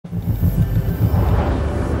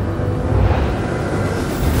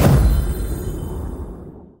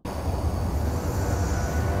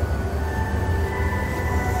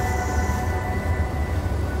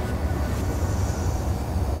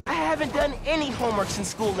any homeworks in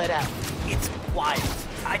school let out. It's wild.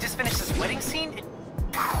 I just finished this wedding scene.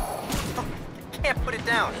 Can't put it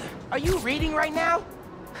down. Are you reading right now?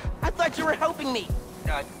 I thought you were helping me.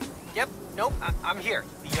 Yep, nope, I'm here.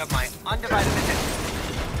 You have my undivided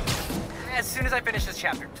attention. As soon as I finish this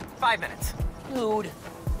chapter. 5 minutes. Dude.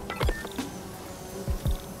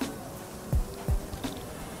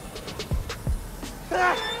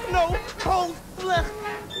 Ah, no, cold. Blech.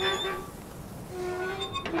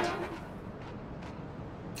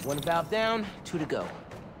 One valve down, 2 to go.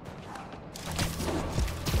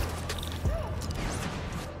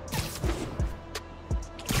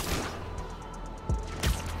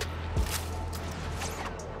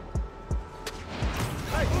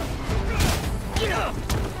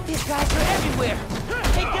 These guys are everywhere.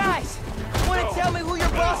 Hey guys, wanna tell me who your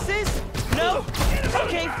boss is? No?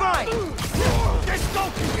 Okay, fine. This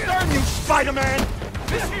don't concern you, Spider-Man!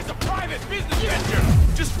 This is a private business venture!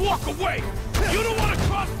 Just walk away! You don't want to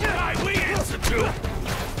cross the guy we answer to!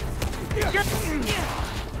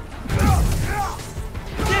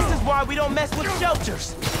 This is why we don't mess with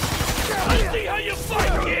shelters. Let's see how you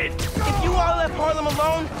fight, kid! If you all left Harlem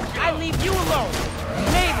alone, I'd leave you alone.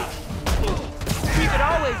 Maybe. We could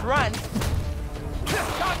always run.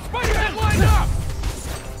 Got Spider-Man lined up!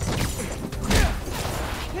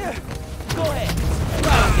 Go ahead.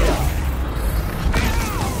 Rock it up.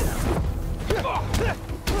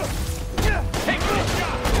 Take this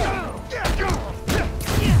shot!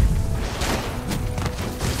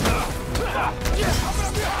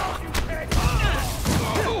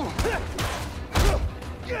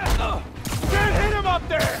 Can't hit him up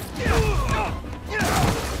there!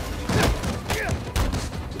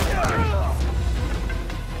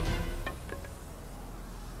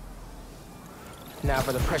 Now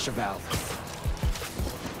for the pressure valve.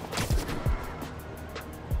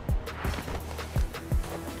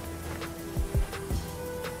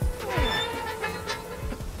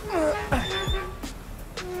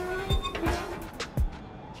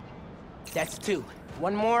 That's 2.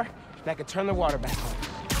 One more, and I can turn the water back on.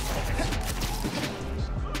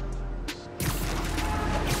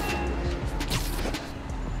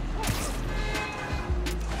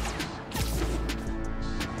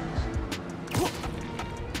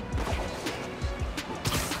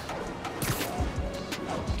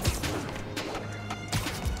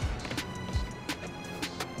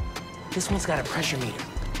 This one's got a pressure meter.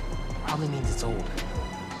 Probably means it's old.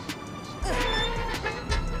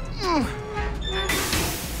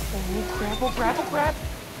 Oh, crap, oh, crap, oh, crap.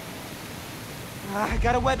 I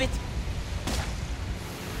gotta web it.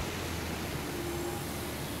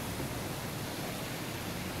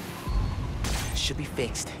 Should be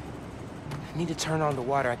fixed. I need to turn on the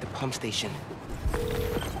water at the pump station.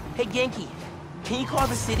 Hey, Genki, can you call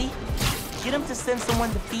the city? Get them to send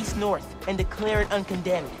someone to Feast North and declare it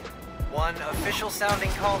uncondemned. One official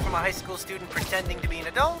sounding call from a high school student pretending to be an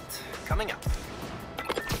adult, coming up.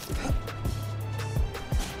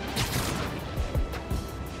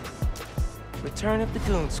 Return of the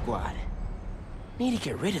Goon Squad. Need to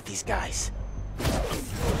get rid of these guys.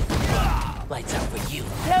 Lights out for you.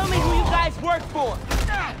 Tell me who you guys work for!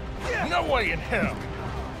 No way in hell!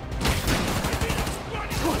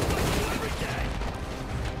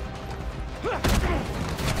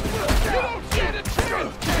 You don't stand a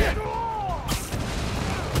chance, kid!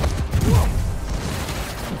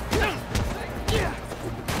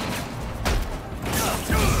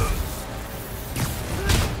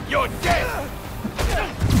 You're dead!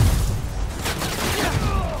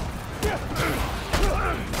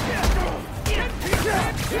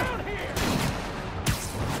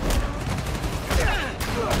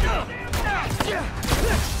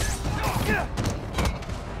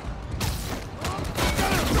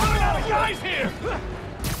 Guys here!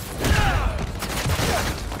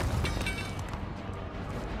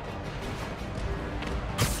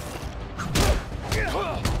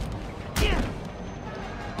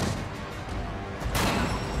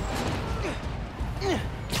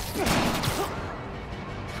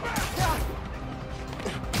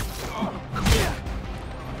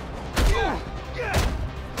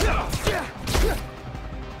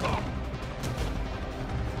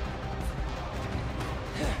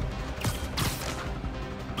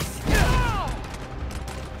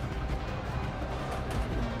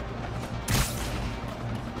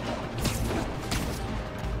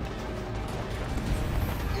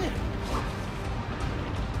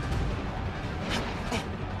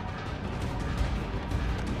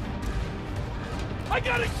 I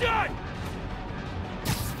got a shot!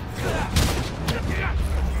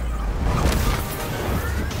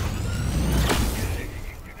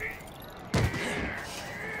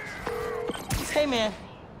 Hey, man.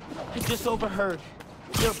 I just overheard.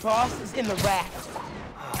 Your boss is in the raft.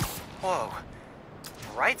 Whoa.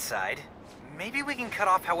 Right side? Maybe we can cut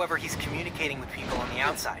off however he's communicating with people on the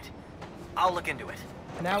outside. I'll look into it.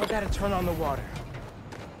 Now we gotta turn on the water.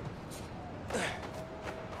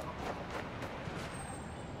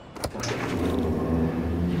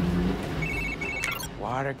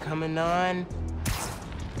 Water coming on.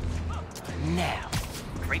 Now.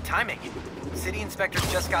 Great timing. City inspector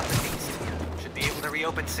just got the feast. Should be able to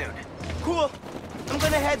reopen soon. Cool. I'm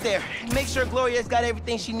gonna head there. Make sure Gloria's got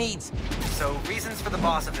everything she needs. So, reasons for the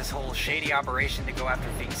boss of this whole shady operation to go after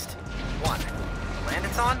Feast. 1. Land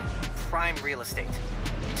it's on? Prime real estate.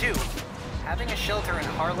 2. Having a shelter in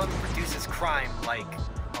Harlem reduces crime, like,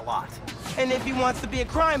 a lot. And if he wants to be a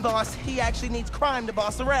crime boss, he actually needs crime to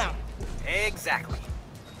boss around. Exactly.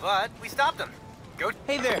 But we stopped him. Go.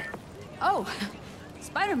 Hey there. Oh,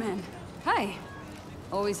 Spider-Man. Hi.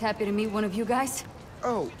 Always happy to meet one of you guys.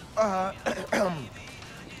 Oh,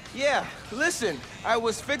 yeah, listen, I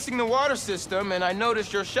was fixing the water system and I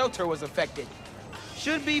noticed your shelter was affected.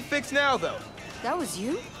 Should be fixed now, though. That was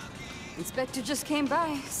you? Inspector just came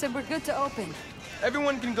by, said we're good to open.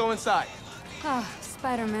 Everyone can go inside. Ah,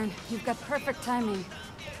 Spider-Man, you've got perfect timing.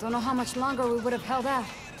 Don't know how much longer we would have held out.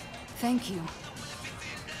 Thank you.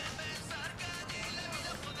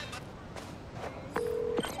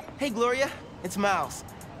 Hey, Gloria, it's Miles.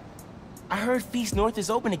 I heard Feast North is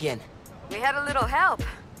open again. We had a little help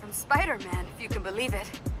from Spider-Man, if you can believe it.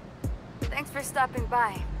 Thanks for stopping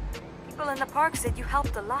by. People in the park said you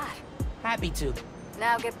helped a lot. Happy to.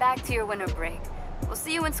 Now get back to your winter break. We'll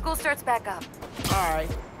see you when school starts back up. All right.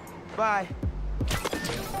 Bye.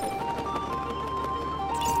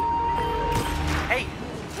 Hey,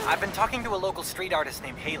 I've been talking to a local street artist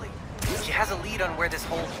named Haley. She has a lead on where this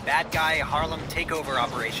whole bad guy Harlem takeover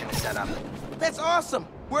operation is set up. That's awesome.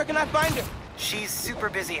 Where can I find her? She's super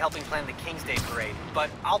busy helping plan the King's Day parade, but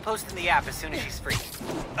I'll post in the app as soon as she's free.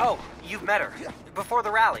 Oh, you've met her. Before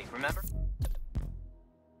the rally, remember?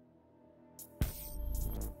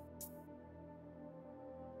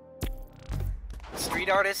 Street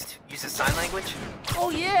artist, uses sign language. Oh,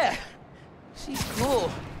 yeah. She's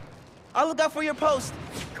cool. I'll look out for your post.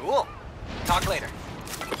 Cool. Talk later.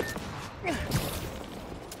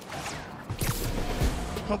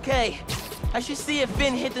 Okay. I should see if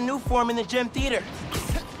Finn hit the new form in the Gem Theater.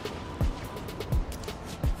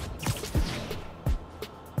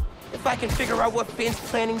 If I can figure out what Finn's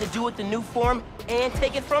planning to do with the new form and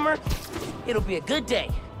take it from her, it'll be a good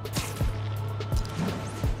day.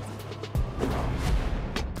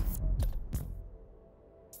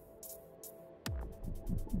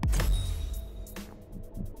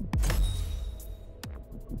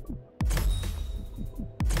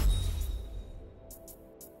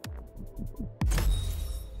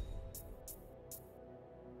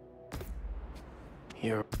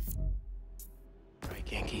 You're right,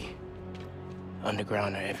 Genki.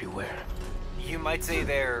 Underground are everywhere. You might say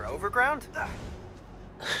they're overground?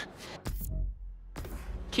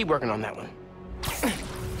 Keep working on that one.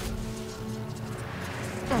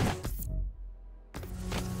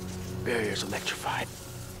 Barrier's electrified.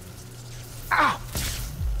 Ow!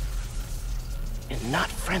 And not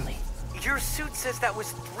friendly. Your suit says that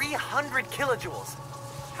was 300 kilojoules.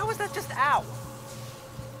 How is that just ow?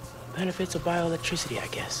 Benefits of bioelectricity, I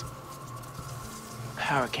guess.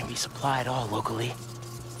 Power can be supplied all locally.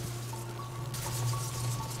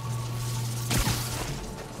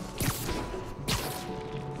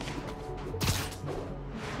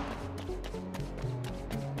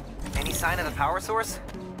 Any sign of the power source?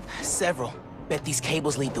 Several. Bet these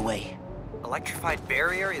cables lead the way. Electrified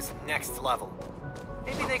barrier is next level.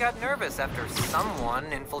 Maybe they got nervous after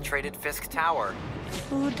someone infiltrated Fisk Tower.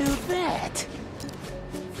 Who'd do that?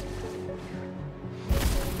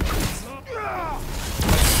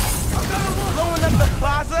 Blowing up the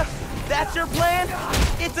plaza? That's your plan?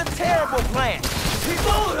 It's a terrible plan. He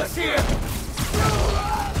followed us here!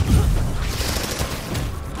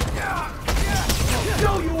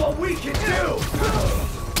 Show you what we can do!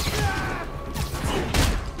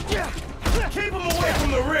 Keep him away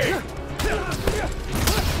from the ring!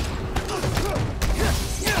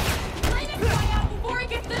 Let him fly out before he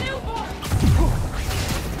gets the new form!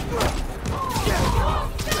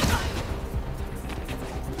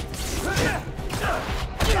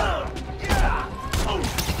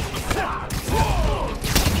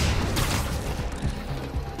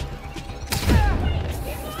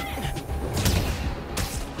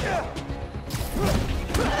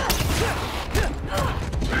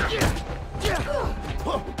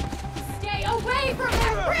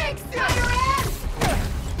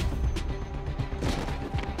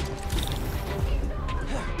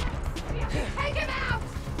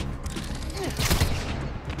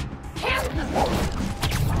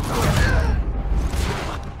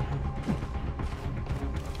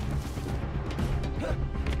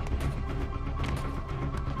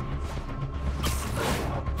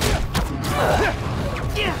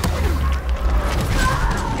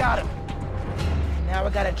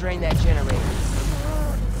 gotta drain that generator.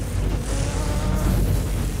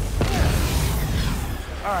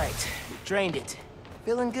 Alright, drained it.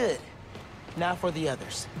 Feeling good. Now for the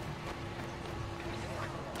others.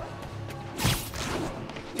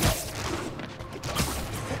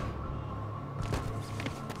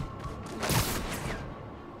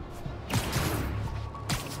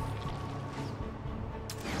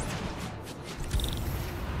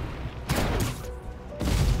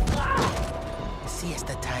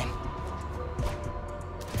 Siesta time.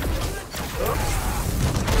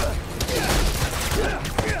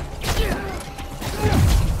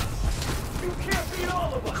 You can't beat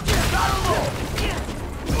all of us! Not alone!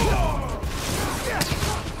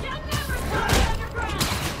 You'll never find underground!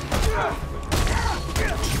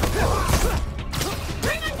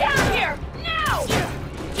 Bring him down here! Now!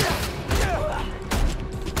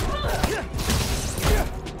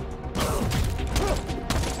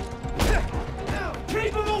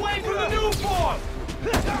 Keep him away from the new form!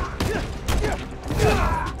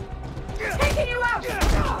 Taking you out!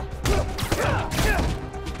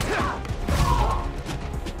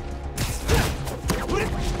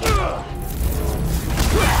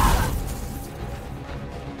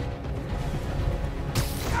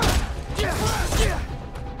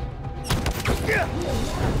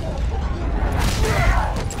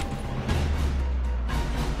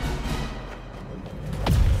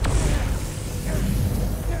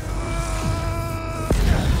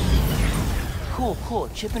 Cool,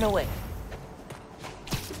 chipping away.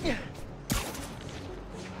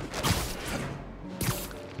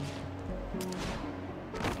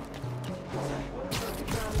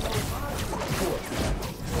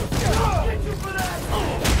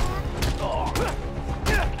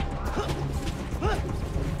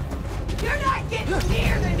 You're not getting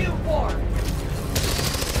near the new form!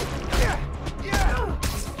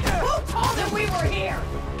 Who told him we were here?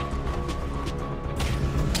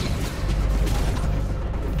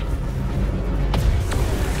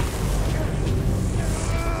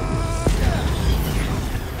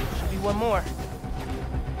 Should be one more.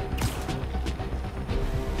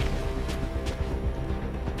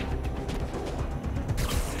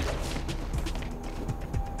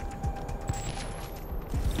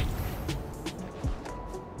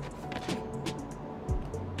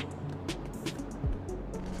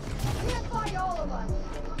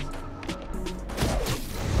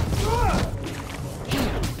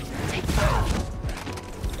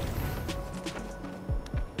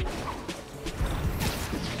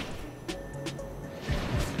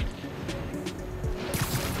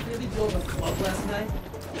 Really drove a club last night?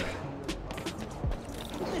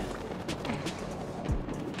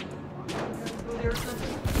 Go there or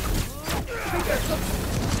something?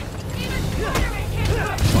 Even Spider-Man can't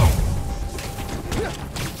touch you!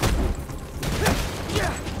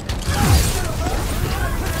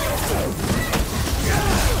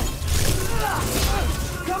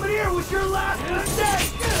 Coming here was your last mistake!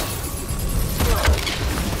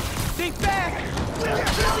 Think back!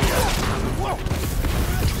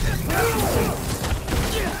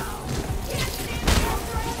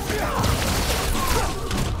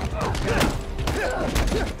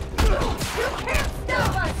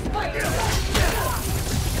 Stop us, Spider-Man!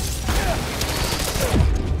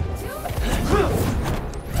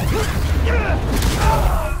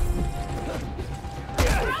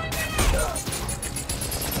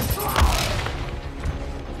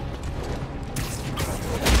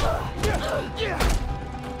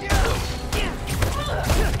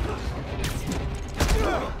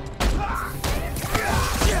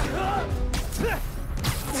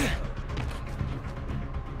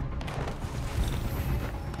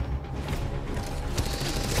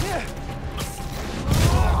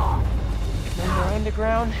 No more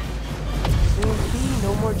underground. Soon be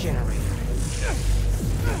no more generator.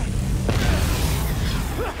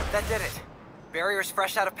 That did it. Barrier's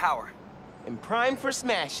fresh out of power. And primed for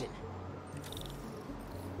smashing.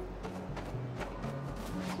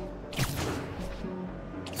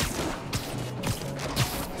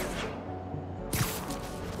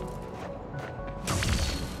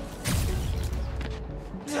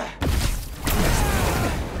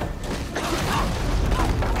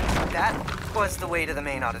 That was the way to the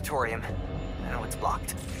main auditorium. Now it's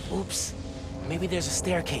blocked. Oops. Maybe there's a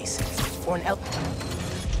staircase. Or an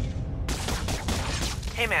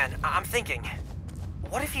Hey man, I'm thinking.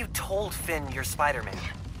 What if you told Finn you're Spider-Man?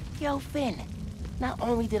 Yo, Finn. Not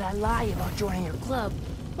only did I lie about joining your club,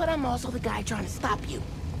 but I'm also the guy trying to stop you.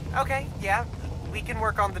 Okay, yeah. We can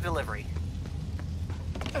work on the delivery.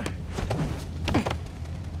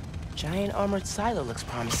 Giant armored silo looks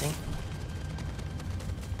promising.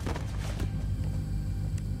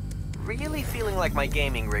 really feeling like my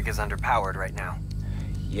gaming rig is underpowered right now.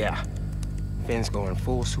 Yeah. Finn's going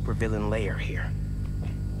full supervillain layer here.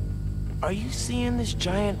 Are you seeing this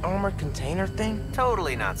giant armored container thing?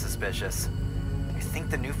 Totally not suspicious. You think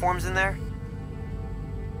the new form's in there?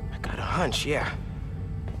 I got a hunch, yeah.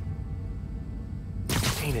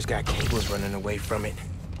 Container's got cables running away from it.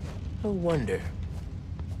 No wonder.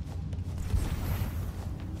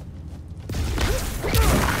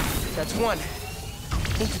 That's one.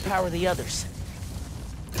 Need to power the others.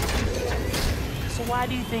 So why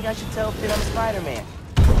do you think I should tell Finn I'm Spider-Man?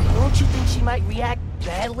 Don't you think she might react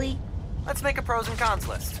badly? Let's make a pros and cons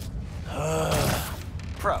list.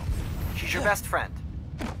 Pro. She's your best friend.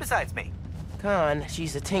 Besides me. Con,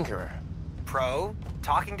 she's a tinkerer. Pro.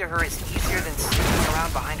 Talking to her is easier than sneaking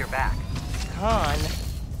around behind her back. Con,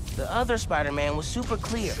 the other Spider-Man was super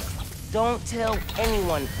clear. Don't tell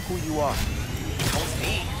anyone who you are. Tells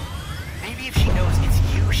me. Maybe if she knows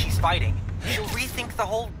it's you she's fighting, she'll rethink the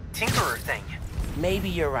whole tinkerer thing. Maybe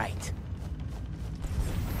you're right.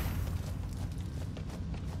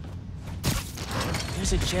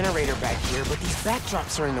 There's a generator back here, but these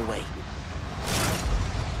backdrops are in the way.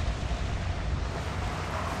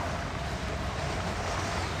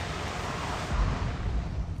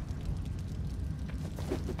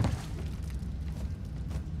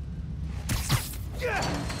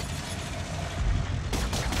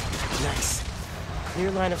 Nice.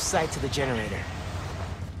 Clear line of sight to the generator.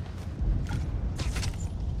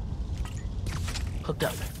 Hooked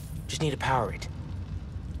up. Just need to power it.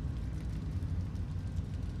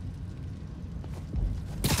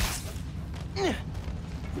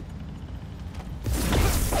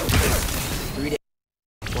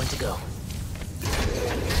 One to go.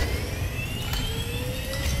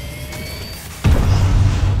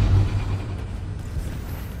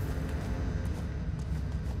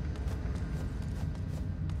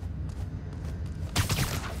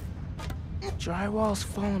 Drywall's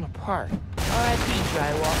falling apart. R.I.P.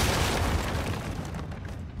 drywall.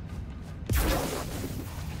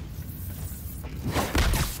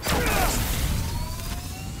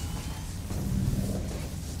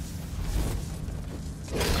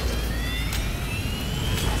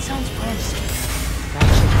 That sounds promising.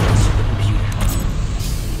 Gotta check the supercomputer.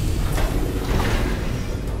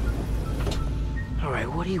 All right,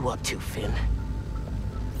 what are you up to, Finn?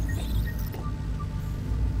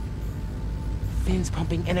 Finn's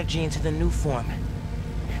pumping energy into the new form,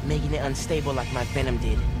 making it unstable like my venom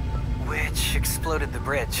did. Which exploded the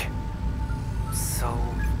bridge. So,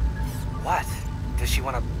 what? Does she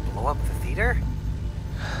want to blow up the theater?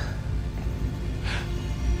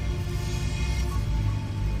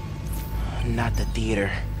 Not the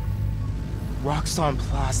theater. Roxxon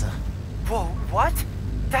Plaza. Whoa, what?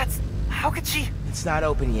 That's... how could she... It's not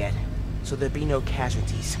open yet, so there'll be no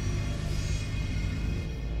casualties.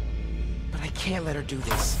 But I can't let her do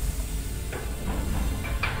this.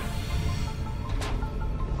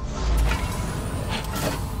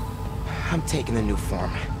 I'm taking the new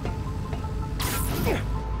form.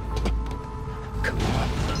 Come on.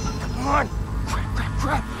 Come on! Crap, crap,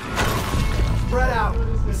 crap! Spread out.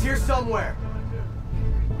 He's here somewhere.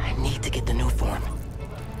 I need to get the new form.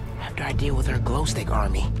 After I deal with her glow stick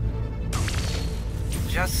army.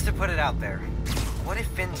 Just to put it out there, what if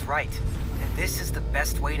Finn's right, and this is the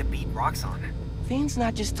best way to beat Roxxon? Finn's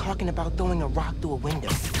not just talking about throwing a rock through a window.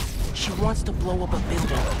 She wants to blow up a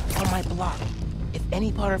building on my block. If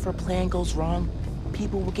any part of her plan goes wrong,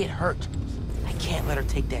 people will get hurt. I can't let her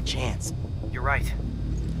take that chance. You're right.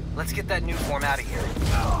 Let's get that new form out of here.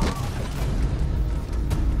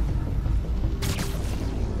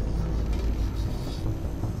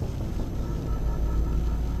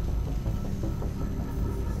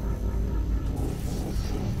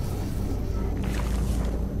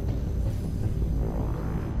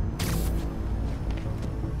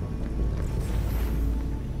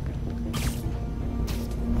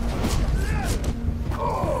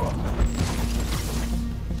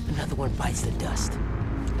 Another one bites the dust.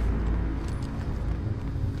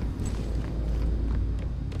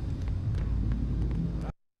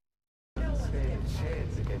 Stand a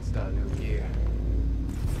chance against our new year.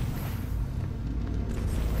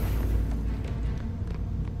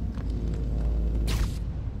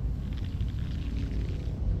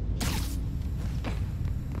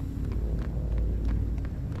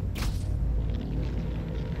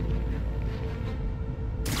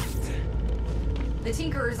 The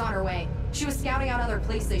Tinkerer's on her way. She was scouting out other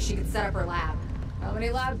places she could set up her lab. How many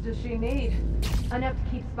labs does she need? Enough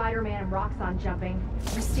to keep Spider-Man and Roxxon jumping.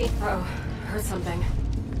 Mistake, bro. Heard something.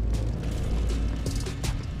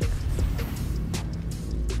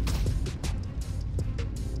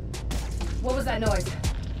 What was that noise?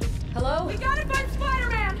 Hello? We gotta find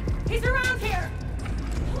Spider-Man! He's around here!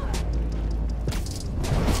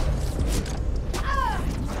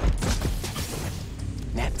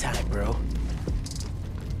 Nap time, bro.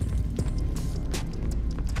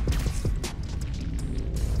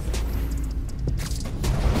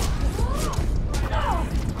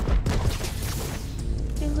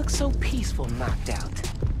 They look so peaceful knocked out.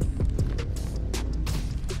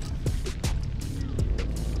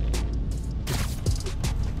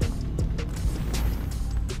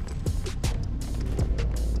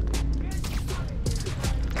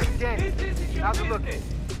 Danny, how's it looking?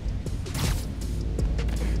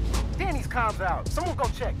 Danny's comms out. Someone go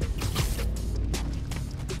check.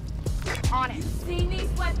 On it. Seen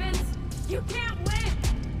these weapons? You can't win!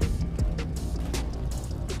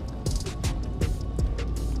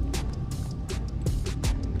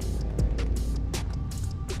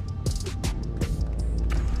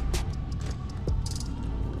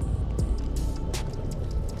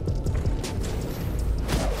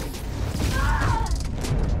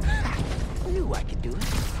 Knew I could do it.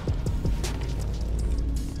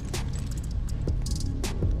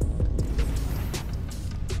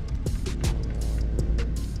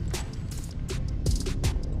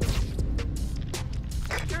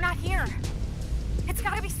 They're not here. It's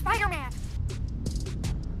gotta be Spider-Man.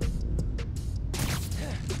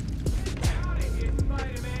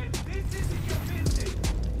 Spider-Man. This isn't your business.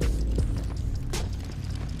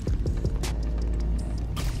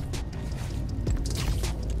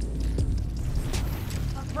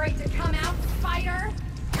 Afraid to come out, Spider?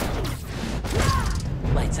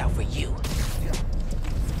 Lights out for you.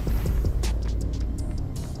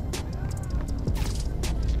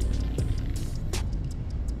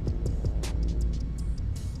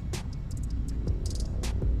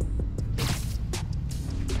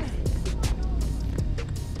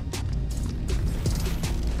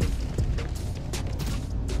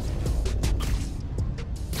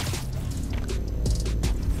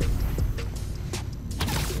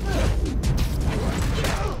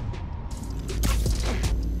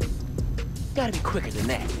 Gotta be quicker than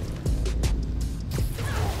that.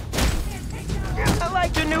 I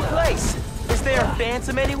like your new place. Is there a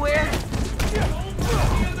Phantom anywhere?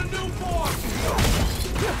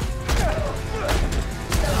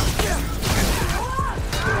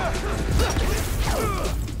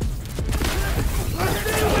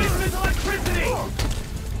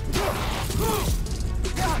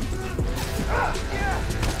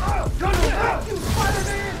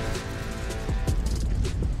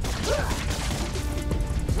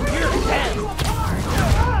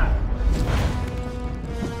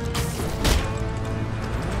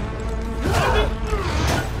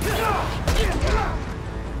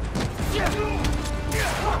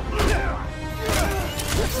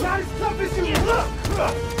 Not as tough as you look!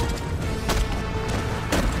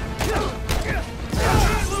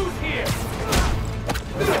 Can't lose here!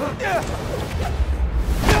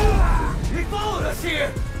 He followed us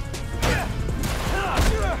here!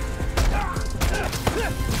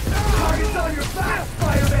 Target's on your back,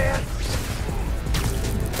 Spider-Man!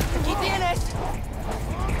 Aquí tienes.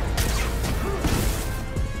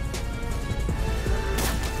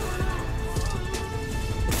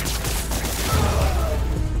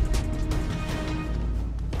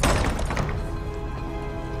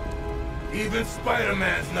 Even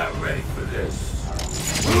Spider-Man's not ready for this.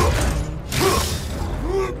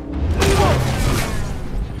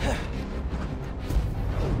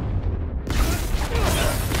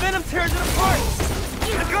 Venom tears it apart.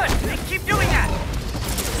 Good! Keep doing that!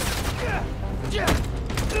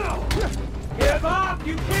 Give up!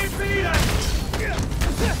 You can't beat us!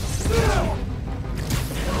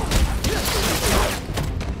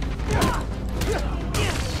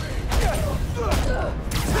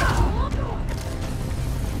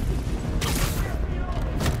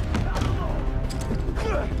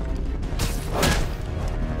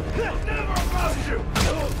 Never above you!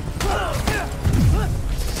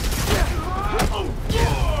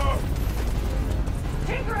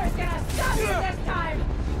 Tinkerer's gonna stop you this time!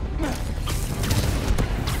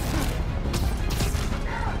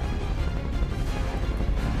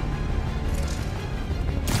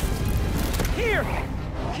 Here!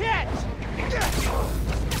 Catch!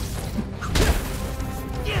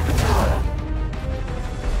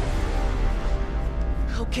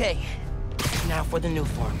 Okay, now for the new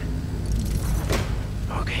form.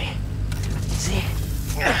 Okay, see?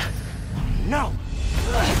 No!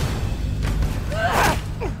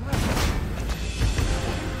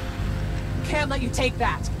 Can't let you take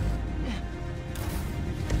that.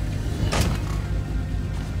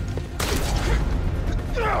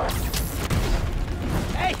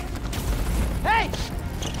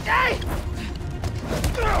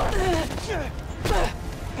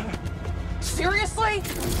 Seriously?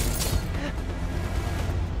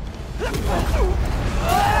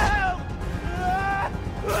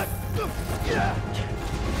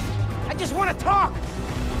 I just want to talk!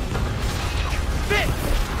 Finn!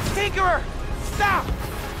 Tinkerer! Stop!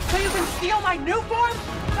 So you can steal my new form?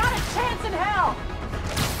 Not a chance in hell!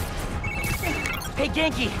 Hey,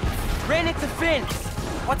 Genki! Ran into Finn!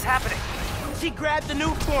 What's happening? She grabbed the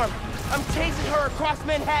new form! I'm chasing her across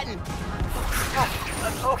Manhattan!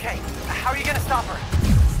 Okay, how are you gonna stop her?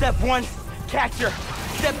 Step 1, catch her.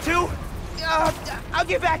 Step 2, I'll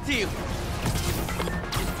get back to you.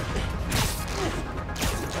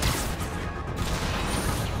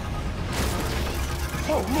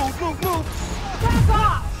 Oh, move! Back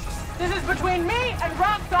off! This is between me and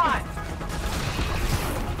Roxxon!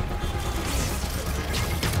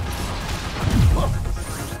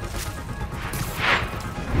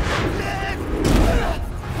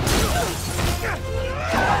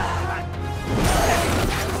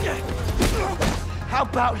 How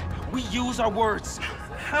about we use our words?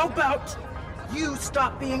 How about you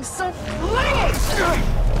stop being so clingy?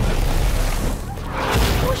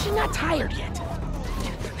 Or is she not tired yet?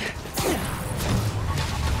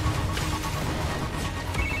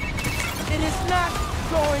 It is not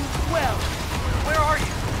going well. Where are you?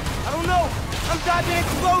 I don't know. I'm dodging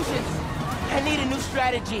explosions. I need a new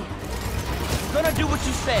strategy. Gonna do what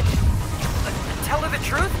you said. Tell her the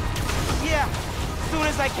truth? Yeah, as soon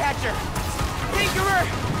as I catch her. Tinkerer,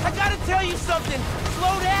 I gotta tell you something.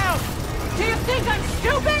 Slow down. Do you think I'm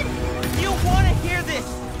stupid? You wanna hear this.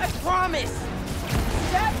 I promise.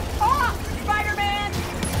 Step off, Spider-Man!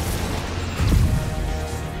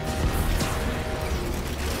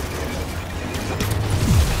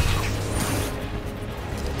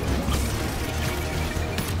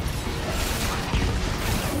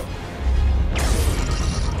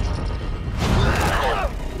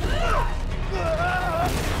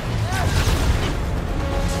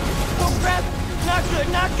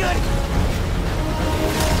 Not good!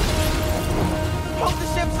 Hope the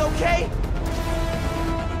ship's okay!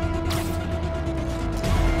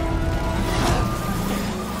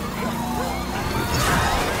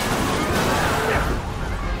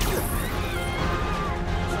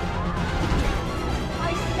 I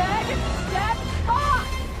said step off!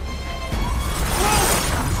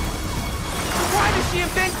 Why did she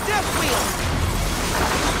invent death wheels?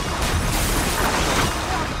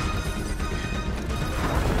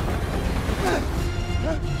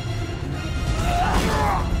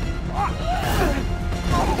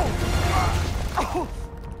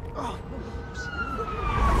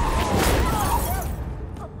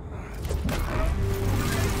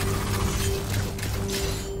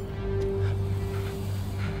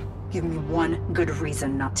 Give me one good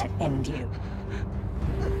reason not to end you.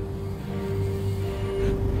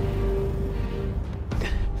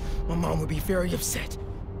 My mom would be very upset.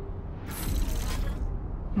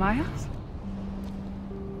 Miles?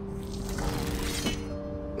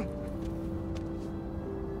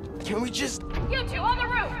 Can we just... You two on the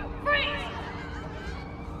roof! Freeze!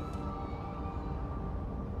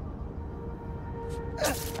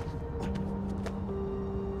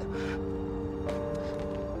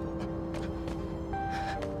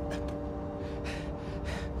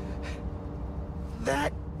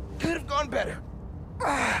 That could have gone better.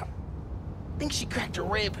 I think she cracked a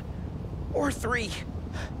rib. Or 3.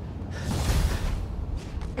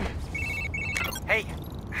 Hey,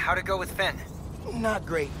 how'd it go with Finn? Not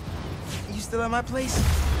great. You still at my place?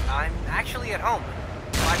 I'm actually at home.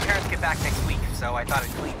 My parents get back next week, so I thought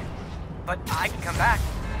I'd clean. But I can come back.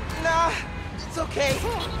 Nah, it's okay.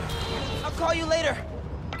 I'll call you later.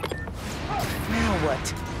 Now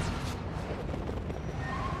what?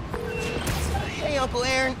 Hey, Uncle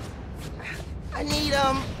Aaron. I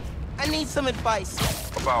need some advice.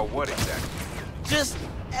 About what exactly? Just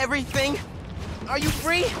everything. Are you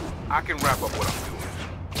free? I can wrap up what I'm doing.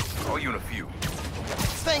 Call you in a few.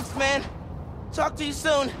 Thanks, man. Talk to you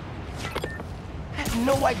soon. I have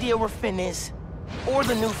no idea where Finn is. Or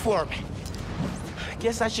the new form. I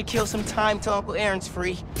guess I should kill some time till Uncle Aaron's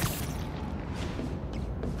free.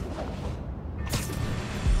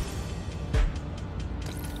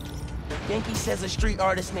 Yankee says a street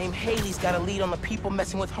artist named Haley's got a lead on the people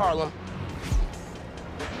messing with Harlem.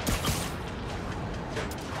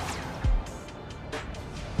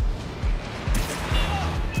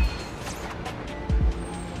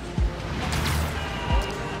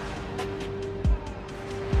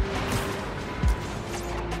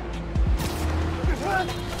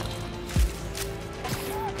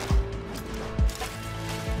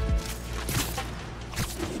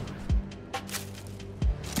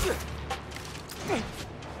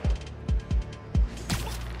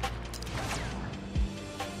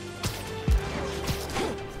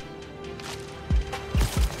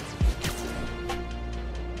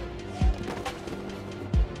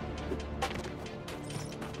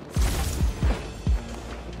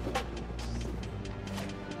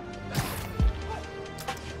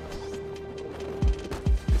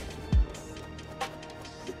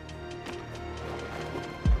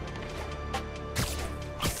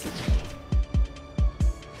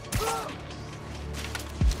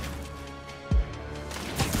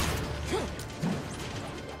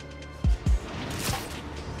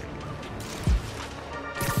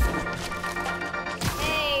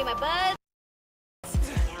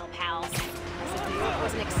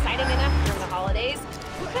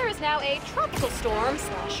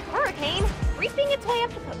 Hurricane reaping its way up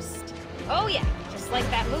the coast. Oh yeah, just like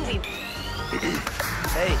that movie.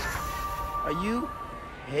 Hey, are you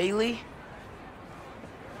Haley?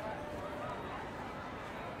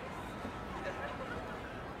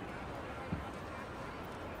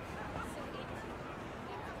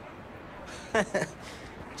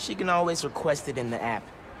 She can always request it in the app.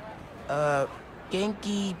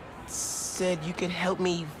 Genki said you could help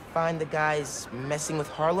me find the guys messing with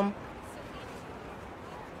Harlem?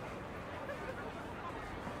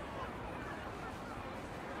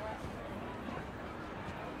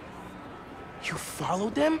 You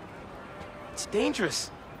followed them? It's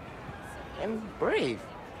dangerous. And brave.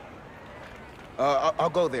 I'll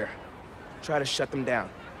go there. Try to shut them down.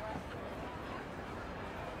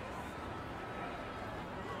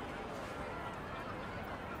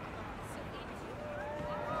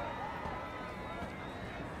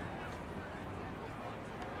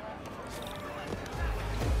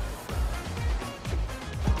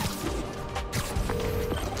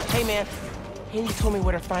 Hey man, Haley told me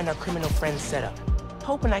where to find our criminal friends' setup.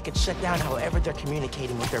 Hoping I could shut down however they're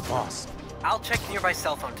communicating with their boss. I'll check nearby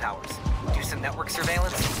cell phone towers, do some network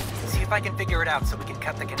surveillance, see if I can figure it out so we can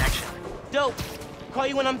cut the connection. Dope. Call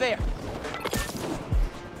you when I'm there.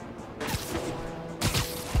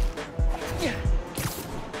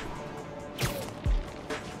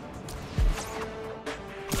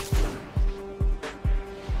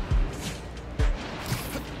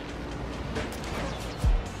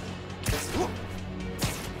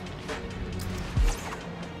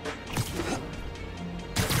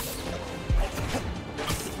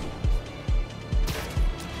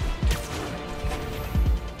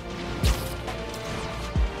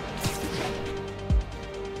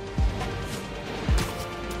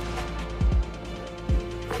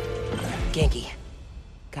 Genki,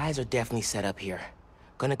 guys are definitely set up here.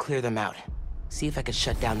 Gonna clear them out. See if I can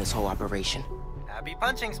shut down this whole operation. Happy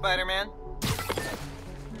punching, Spider-Man.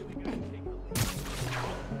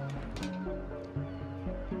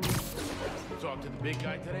 Talk to the big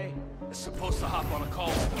guy today? Is supposed to hop on a call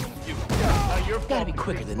with you. You're Gotta be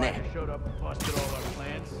quicker than that. Showed up and busted all our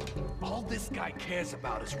plans. All this guy cares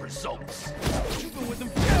about is results. You've been with him.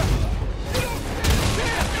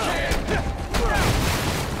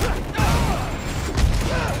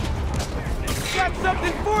 Got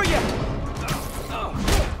something for you!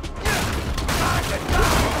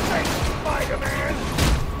 Spider-Man!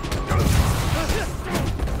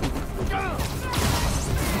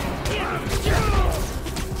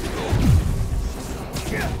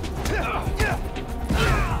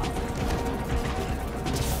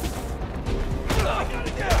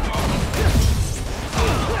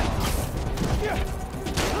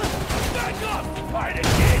 Back up! Fight it,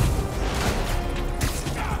 kid!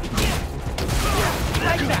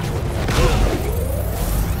 Like that!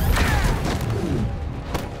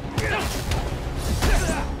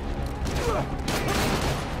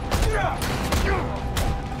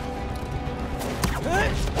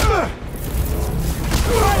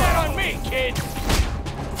 Try that on me, kid!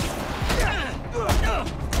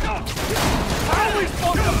 How are we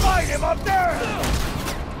supposed to fight him up there?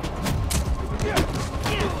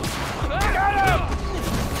 Got him!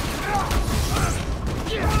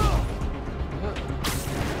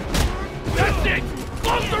 That's it!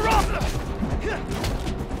 Close her up!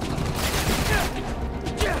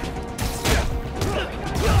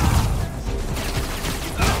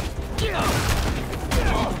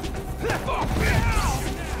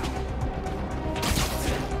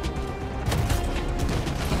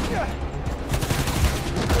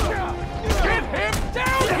 Give him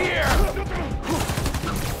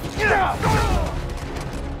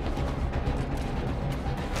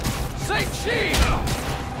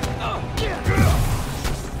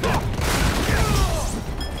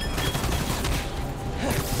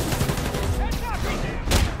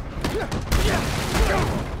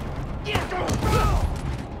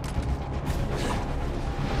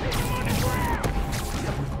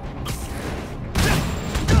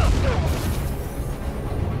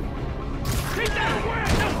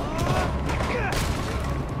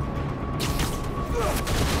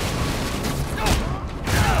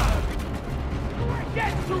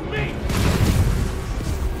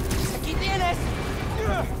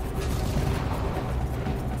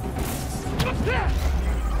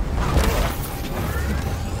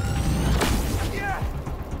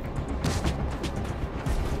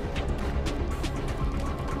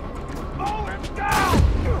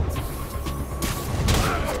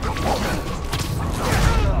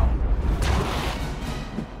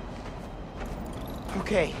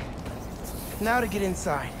Okay, now to get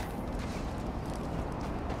inside.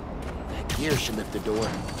 That gear should lift the door.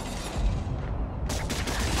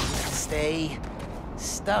 Stay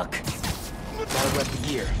stuck. Gotta let the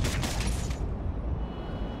gear.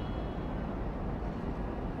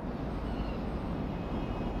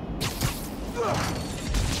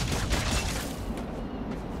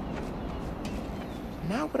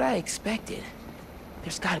 Not what I expected.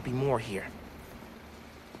 There's gotta be more here.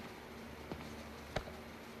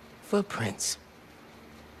 Footprints.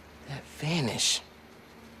 That vanish.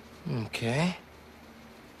 Okay.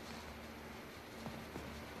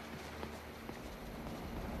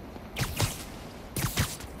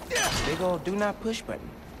 Big old do not push button.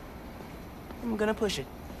 I'm gonna push it.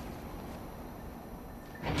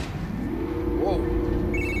 Whoa.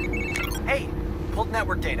 Hey, pulled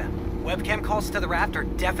network data. Webcam calls to the raft are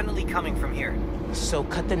definitely coming from here. So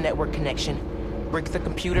cut the network connection, break the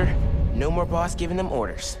computer, no more boss giving them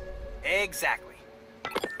orders. Exactly.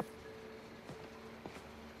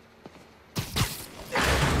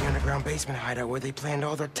 The underground basement hideout where they planned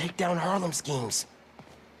all their takedown Harlem schemes.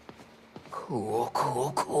 Cool,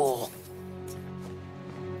 cool, cool.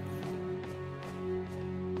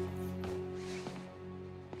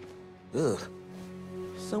 Ugh.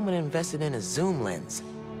 Someone invested in a zoom lens.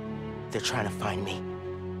 They're trying to find me.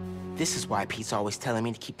 This is why Pete's always telling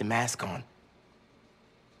me to keep the mask on.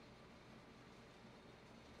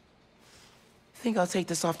 Think I'll take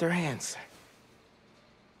this off their hands.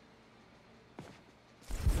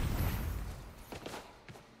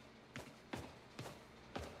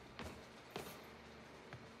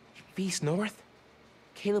 Feast North?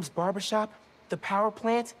 Caleb's barbershop? The power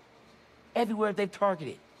plant? Everywhere they've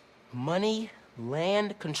targeted. Money,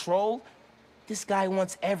 land, control. This guy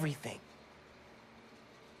wants everything.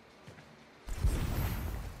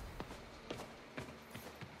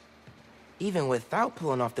 Even without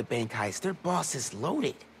pulling off the bank heist, their boss is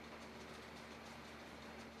loaded.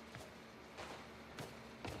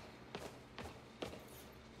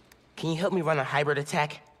 Can you help me run a hybrid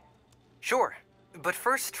attack? Sure, but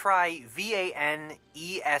first try V-A-N-E-S-S-A.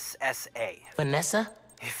 Vanessa?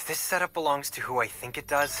 If this setup belongs to who I think it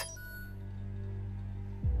does...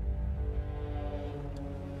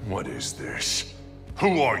 What is this?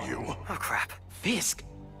 Who are you? Oh, crap. Fisk.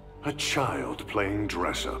 A child playing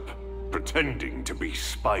dress-up, pretending to be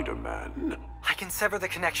Spider-Man. I can sever the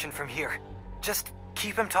connection from here. Just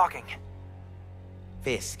keep him talking.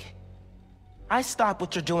 Fisk. I stop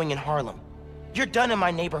what you're doing in Harlem. You're done in my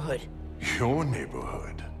neighborhood. Your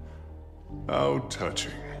neighborhood? How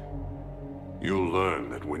touching. You'll learn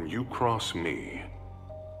that when you cross me,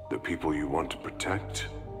 the people you want to protect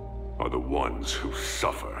are the ones who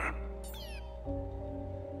suffer.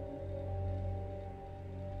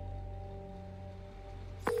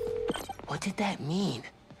 What did that mean?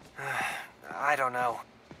 I don't know.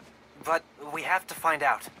 But we have to find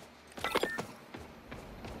out.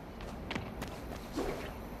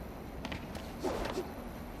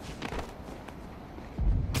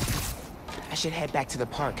 I should head back to the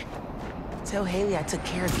park. Tell Haley I took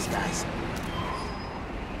care of these guys.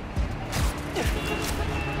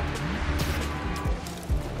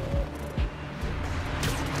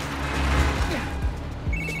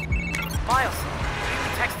 Miles, you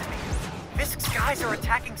texted me. Fisk's guys are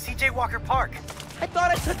attacking CJ Walker Park. I thought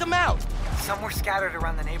I took them out. Some were scattered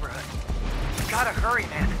around the neighborhood. You gotta hurry,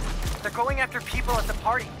 man. They're going after people at the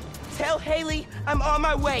party. Tell Haley I'm on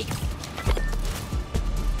my way.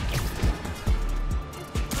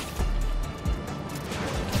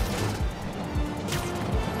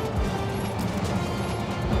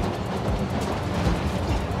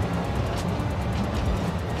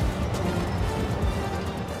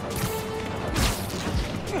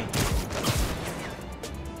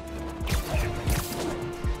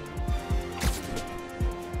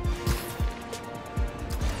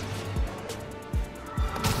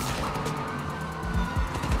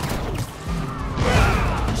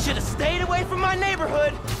 Should have stayed away from my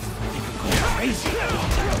neighborhood. Crazy.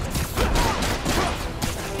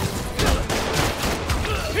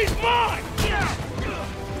 He's mine!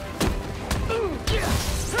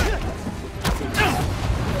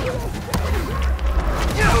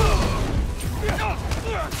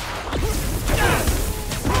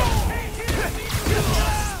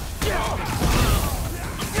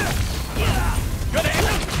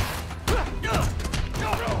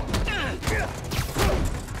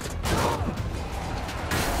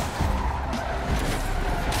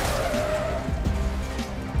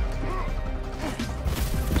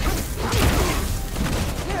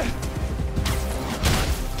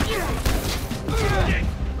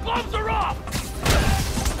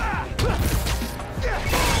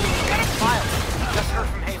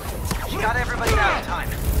 Got everybody out in time.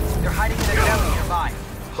 They're hiding in a deli nearby.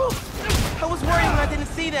 Whew. I was worried when I didn't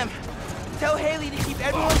see them. Tell Haley to keep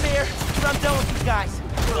everyone there till I'm done with these guys.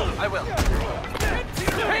 I will.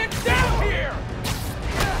 Hands down here!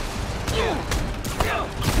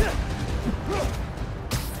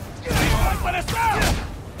 Let us out!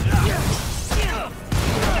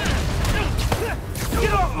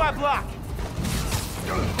 Get off my block!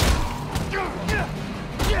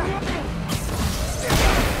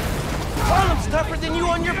 Harlem's tougher than you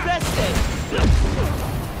on your best day.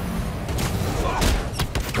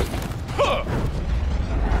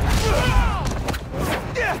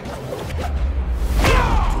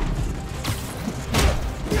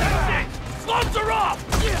 Gloves are off!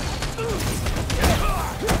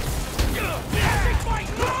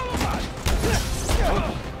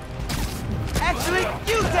 Actually,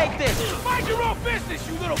 you take this! Mind your own business,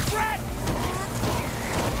 you little brat!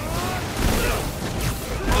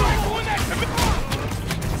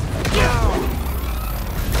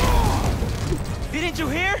 Didn't you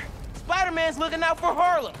hear? Spider-Man's looking out for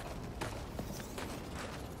Harlem.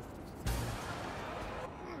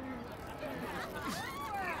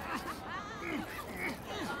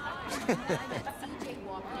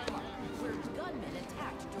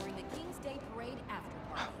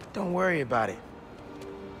 Don't worry about it.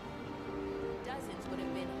 Dozens would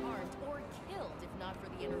have been harmed or killed if not for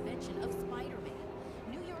the intervention of Spider-Man,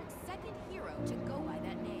 New York's second hero to go by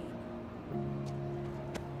that name.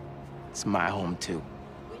 It's my home, too.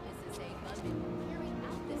 Witnesses say gunmen carried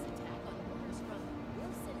out this attack on orders from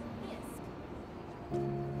Wilson Fisk.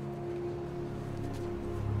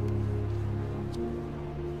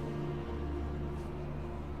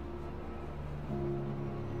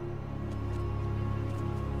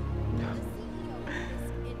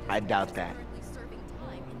 I doubt that.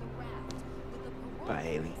 Bye,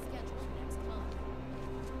 Haley.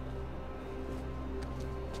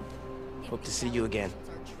 Hope to see you again.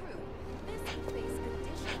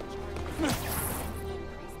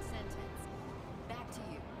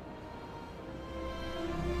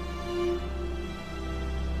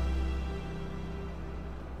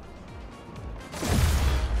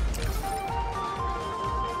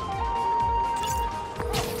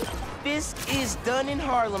 Fisk is done in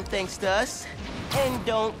Harlem thanks to us. And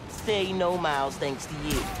don't say no Miles thanks to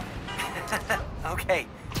you. Okay,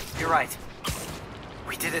 you're right.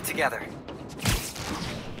 We did it together.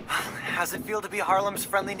 How's it feel to be Harlem's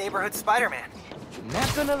friendly neighborhood Spider-Man?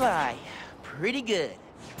 Not gonna lie, pretty good.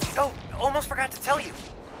 Oh, almost forgot to tell you.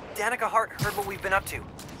 Danica Hart heard what we've been up to.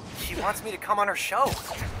 She wants me to come on her show.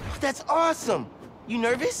 That's awesome. You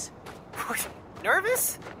nervous?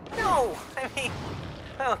 Nervous? No, I mean...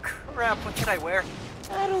 Oh, crap, what should I wear?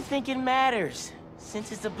 I don't think it matters,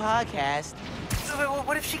 since it's a podcast.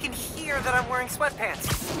 What if she can hear that I'm wearing sweatpants?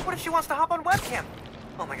 What if she wants to hop on webcam?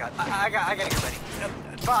 Oh my god, I gotta get ready.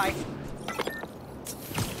 Bye.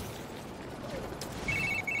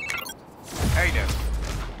 Hey now,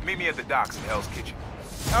 meet me at the docks in Hell's Kitchen.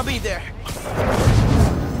 I'll be there.